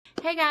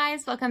Hey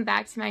guys, welcome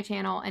back to my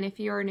channel, and if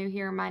you are new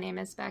here, my name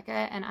is Becca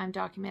and I'm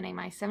documenting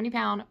my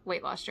 70-pound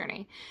weight loss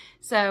journey.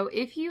 So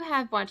if you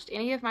have watched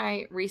any of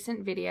my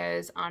recent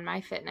videos on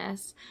my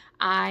fitness,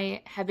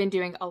 I have been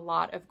doing a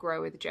lot of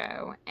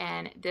Growwithjo,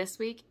 and this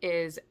week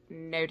is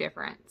no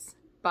difference.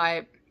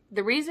 But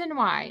the reason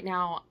why,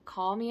 now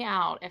call me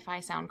out if I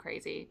sound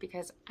crazy,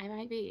 because I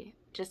might be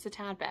just a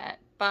tad bit,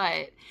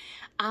 but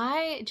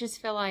I just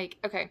feel like,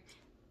 okay,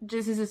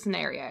 this is a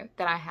scenario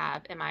that I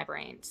have in my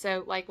brain.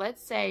 So like,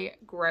 let's say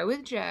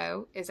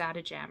Growwithjo is at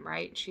a gym,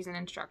 right? She's an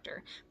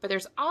instructor, but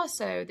there's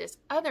also this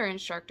other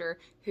instructor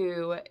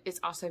who is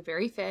also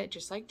very fit,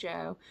 just like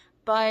Jo,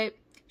 but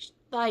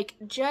like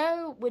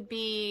Jo would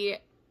be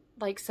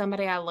like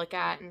somebody I look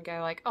at and go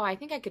like, oh, I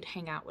think I could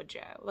hang out with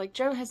Jo. Like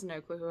Jo has no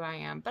clue who I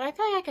am, but I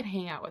feel like I could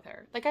hang out with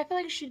her. Like I feel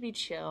like she'd be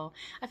chill.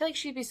 I feel like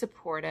she'd be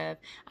supportive.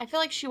 I feel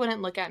like she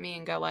wouldn't look at me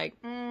and go like,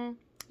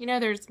 you know,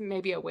 there's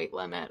maybe a weight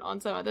limit on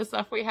some of the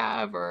stuff we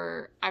have,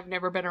 or I've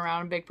never been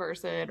around a big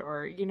person,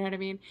 or you know what I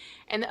mean?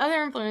 And the other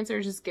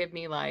influencers just give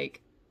me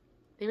like,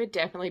 they would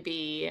definitely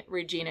be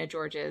Regina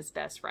George's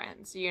best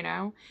friends, you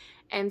know?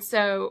 And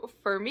so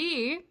for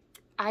me,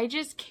 I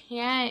just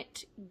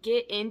can't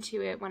get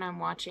into it when I'm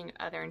watching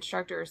other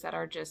instructors that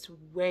are just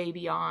way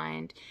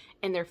beyond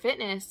in their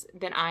fitness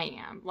than I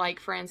am. Like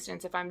for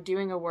instance, if I'm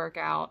doing a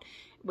workout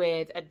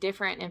with a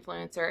different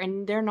influencer,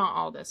 and they're not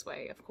all this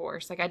way, of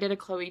course. Like I did a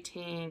Chloe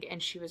Ting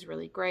and she was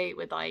really great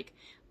with like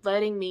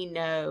letting me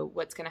know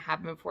what's going to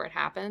happen before it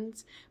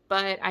happens.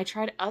 But I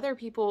tried other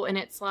people and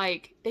it's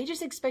like, they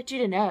just expect you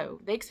to know.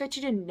 They expect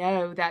you to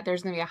know that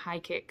there's going to be a high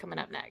kick coming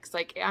up next.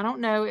 Like, I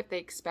don't know if they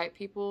expect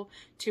people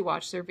to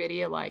watch their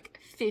video like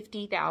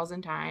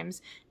 50,000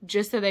 times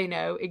just so they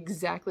know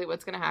exactly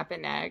what's going to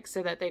happen next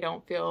so that they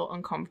don't feel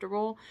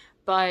uncomfortable.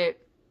 But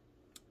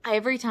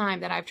every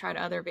time that I've tried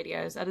other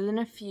videos, other than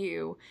a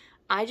few,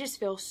 I just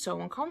feel so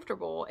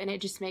uncomfortable, and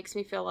it just makes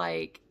me feel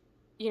like,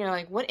 you know,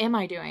 like, what am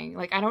I doing?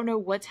 Like, I don't know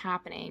what's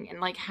happening, and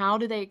like, how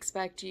do they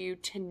expect you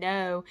to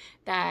know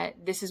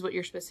that this is what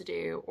you're supposed to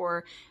do?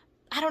 Or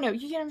I don't know,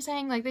 you get what I'm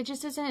saying? Like, that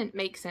just doesn't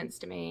make sense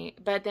to me.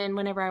 But then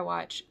whenever I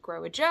watch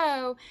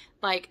Growwithjo,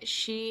 like,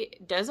 she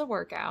does a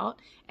workout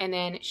and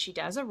then she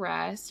does a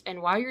rest.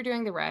 And while you're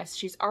doing the rest,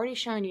 she's already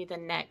showing you the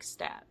next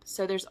step.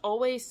 So there's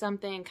always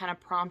something kind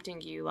of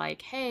prompting you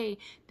like, hey,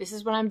 this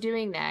is what I'm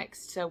doing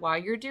next. So while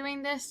you're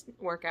doing this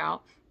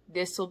workout,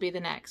 this will be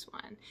the next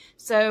one.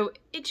 So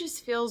it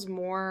just feels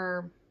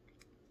more,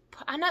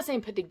 I'm not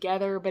saying put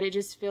together, but it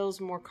just feels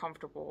more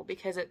comfortable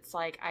because it's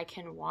like I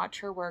can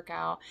watch her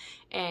workout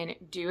and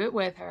do it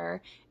with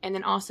her, and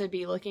then also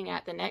be looking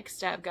at the next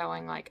step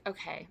going like,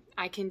 okay,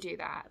 I can do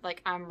that.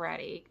 Like, I'm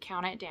ready.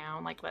 Count it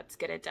down. Like, let's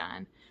get it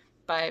done.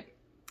 But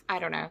I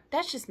don't know.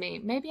 That's just me.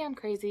 Maybe I'm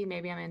crazy.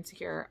 Maybe I'm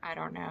insecure. I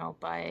don't know.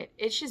 But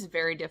it's just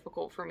very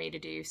difficult for me to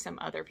do some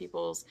other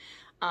people's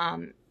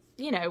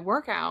you know,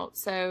 workout.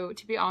 So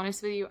to be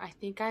honest with you, I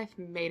think I've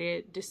made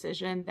a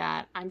decision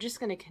that I'm just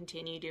going to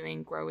continue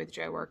doing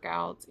Growwithjo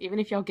workouts, even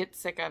if y'all get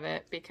sick of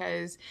it,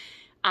 because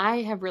I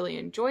have really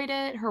enjoyed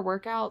it. Her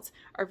workouts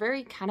are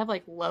very kind of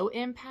like low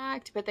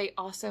impact, but they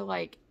also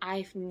like,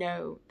 I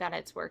know that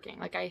it's working.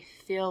 Like I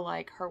feel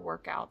like her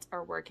workouts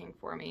are working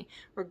for me,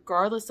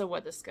 regardless of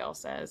what the scale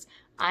says.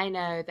 I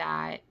know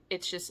that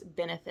it's just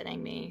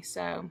benefiting me.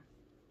 So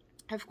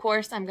of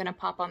course, I'm going to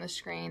pop on the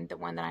screen the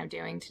one that I'm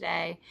doing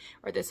today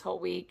or this whole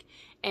week.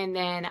 And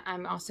then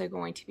I'm also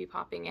going to be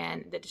popping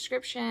in the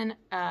description,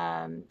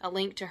 a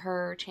link to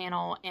her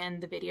channel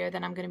and the video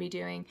that I'm going to be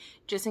doing,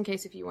 just in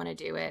case if you want to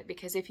do it.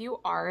 Because if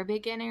you are a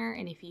beginner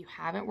and if you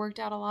haven't worked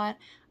out a lot,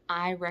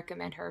 I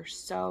recommend her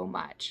so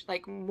much.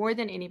 Like more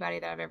than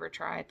anybody that I've ever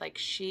tried. Like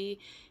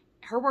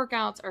her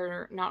workouts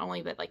are not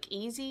only but like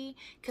easy,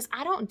 because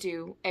I don't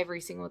do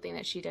every single thing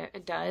that she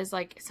does.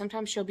 Like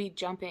sometimes she'll be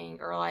jumping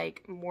or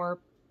like more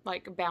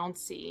like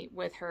bouncy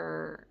with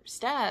her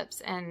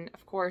steps, and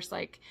of course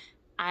like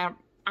I'm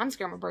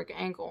scared I'm gonna break an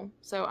ankle,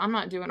 so I'm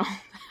not doing all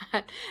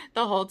that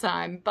the whole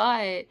time.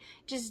 But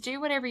just do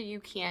whatever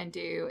you can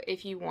do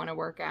if you want to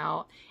work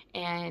out,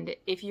 and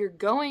if you're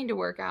going to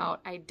work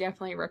out, I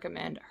definitely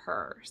recommend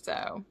her.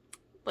 So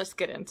let's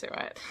get into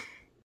it.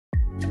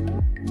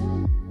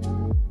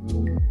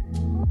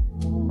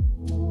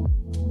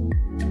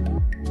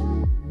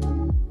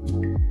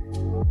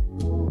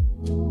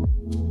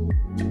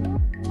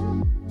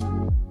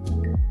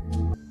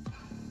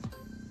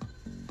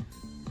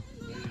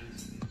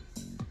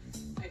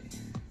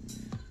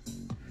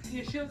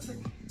 Yeah, she looks like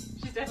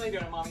she's definitely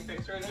doing a mommy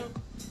face right now.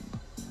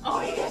 Oh,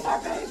 he is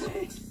our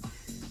baby!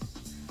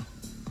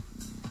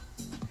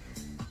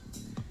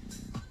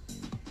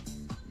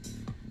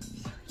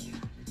 So cute.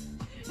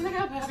 And look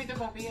how happy the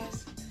puppy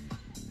is.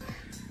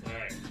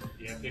 Alright,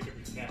 yeah, pick up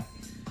your cat.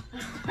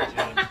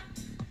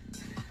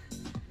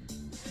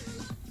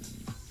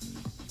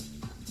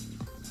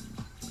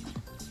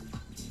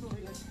 Cool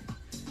down.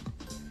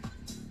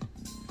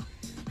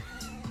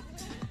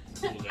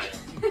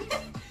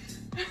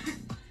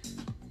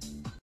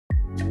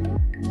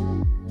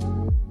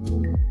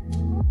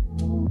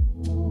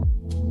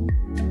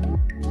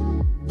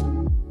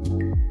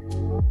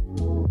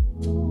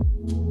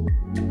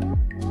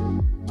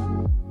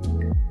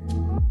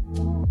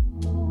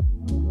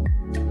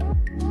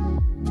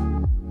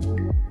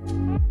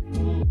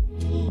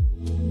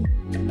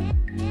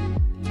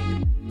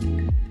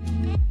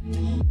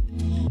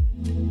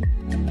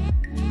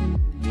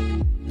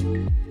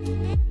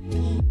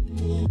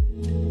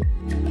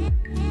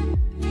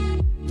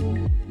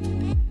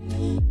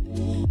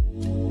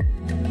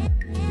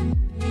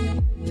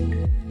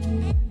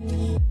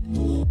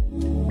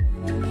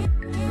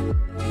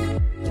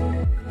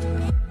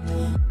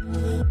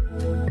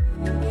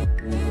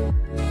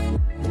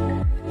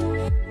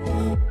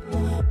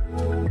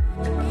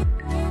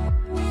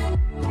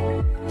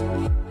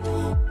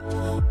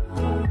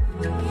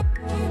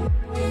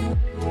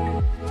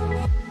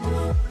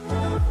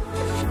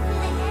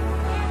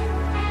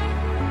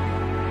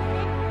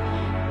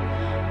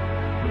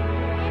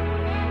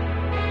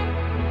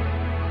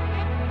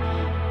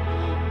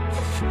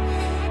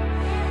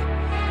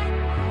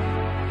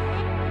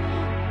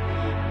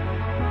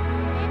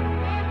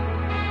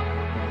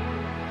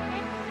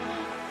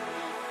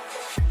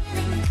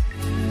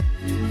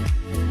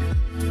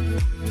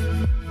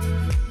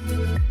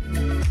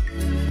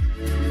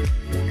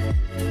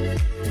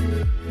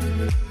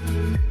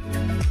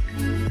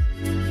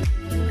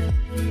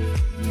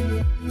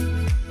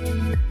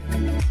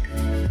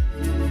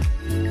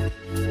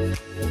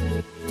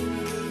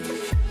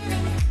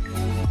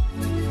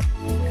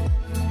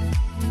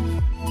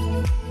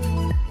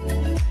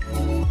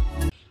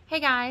 Hey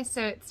guys,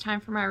 so it's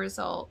time for my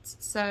results.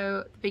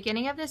 So the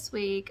beginning of this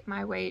week,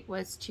 my weight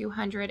was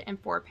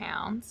 204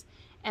 pounds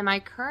and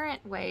my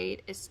current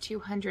weight is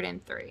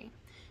 203.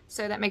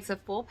 So that makes a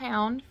full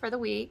pound for the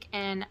week.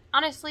 And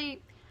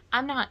honestly,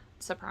 I'm not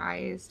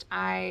surprised.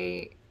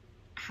 I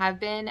have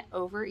been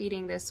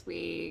overeating this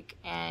week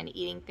and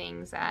eating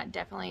things that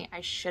definitely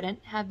I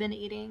shouldn't have been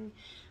eating,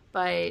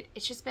 but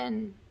it's just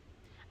been,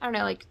 I don't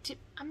know, like,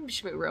 I'm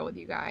just gonna be real with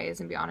you guys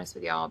and be honest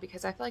with y'all,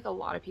 because I feel like a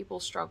lot of people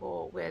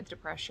struggle with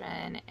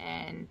depression,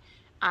 and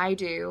I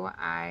do.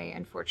 I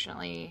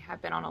unfortunately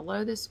have been on a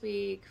low this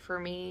week. For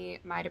me,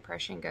 my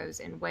depression goes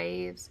in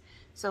waves.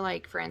 So,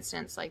 like, for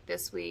instance, like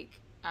this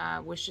week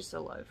was just a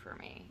low for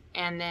me.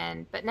 And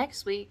then, but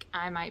next week,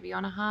 I might be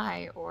on a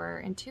high, or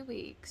in 2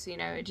 weeks,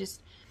 it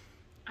just,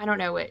 I don't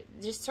know,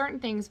 just certain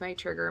things may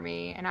trigger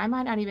me, and I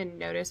might not even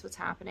notice what's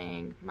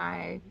happening.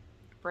 My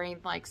brain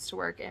likes to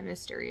work in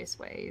mysterious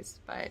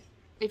ways. But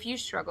if you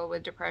struggle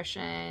with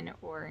depression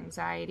or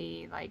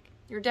anxiety, like,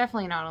 you're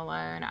definitely not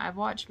alone. I've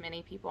watched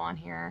many people on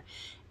here,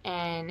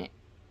 and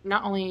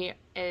not only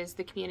is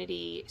the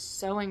community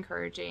so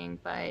encouraging,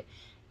 but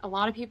a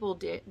lot of people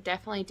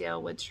definitely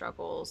deal with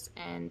struggles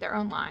in their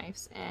own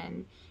lives.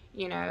 And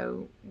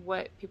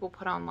what people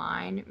put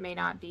online may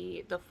not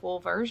be the full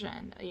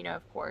version,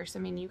 of course. I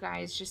mean, you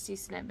guys just see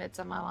snippets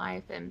of my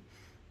life, and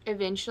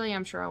eventually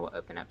I'm sure I will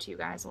open up to you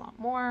guys a lot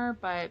more.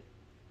 But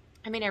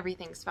I mean,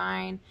 everything's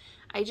fine.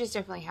 I just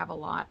definitely have a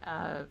lot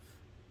of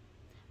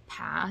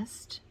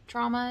past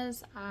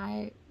traumas,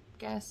 I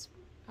guess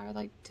I would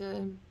like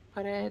to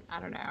put it.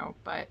 I don't know,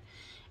 but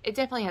it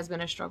definitely has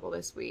been a struggle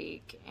this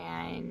week,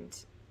 and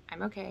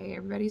I'm okay.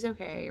 Everybody's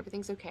okay.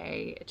 Everything's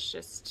okay. It's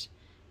just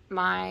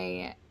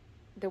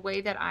the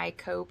way that I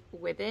cope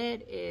with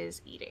it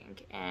is eating,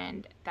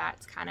 and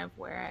that's kind of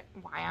why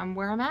I'm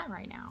where I'm at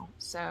right now.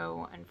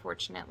 So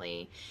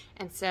unfortunately,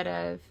 instead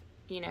of,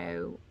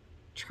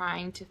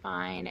 trying to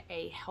find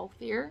a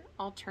healthier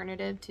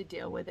alternative to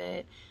deal with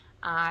it,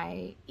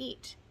 I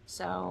eat.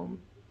 So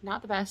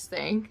not the best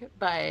thing,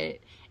 but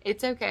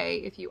it's okay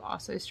if you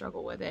also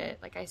struggle with it.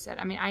 Like I said,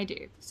 I mean, I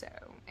do. So,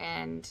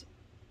 and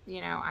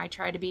I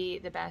try to be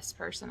the best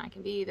person I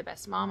can be, the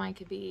best mom I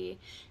could be.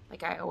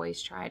 Like, I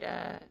always try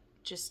to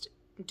just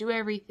do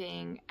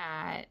everything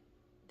at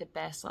the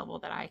best level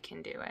that I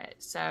can do it.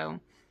 So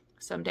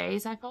some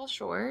days I fall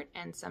short,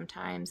 and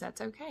sometimes that's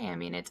okay. I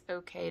mean, it's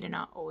okay to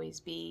not always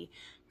be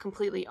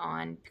completely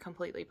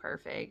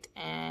perfect.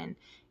 And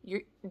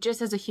you're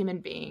just, as a human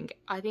being,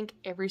 I think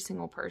every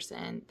single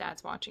person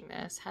that's watching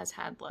this has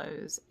had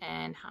lows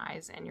and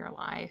highs in your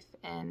life.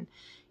 And,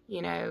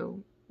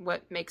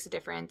 what makes a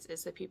difference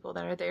is the people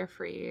that are there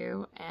for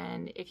you.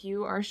 And if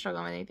you are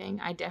struggling with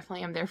anything, I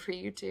definitely am there for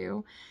you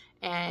too.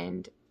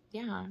 And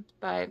yeah,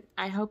 but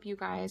I hope you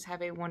guys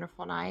have a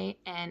wonderful night.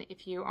 And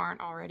if you aren't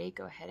already,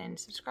 go ahead and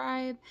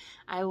subscribe.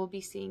 I will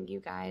be seeing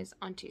you guys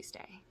on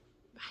Tuesday.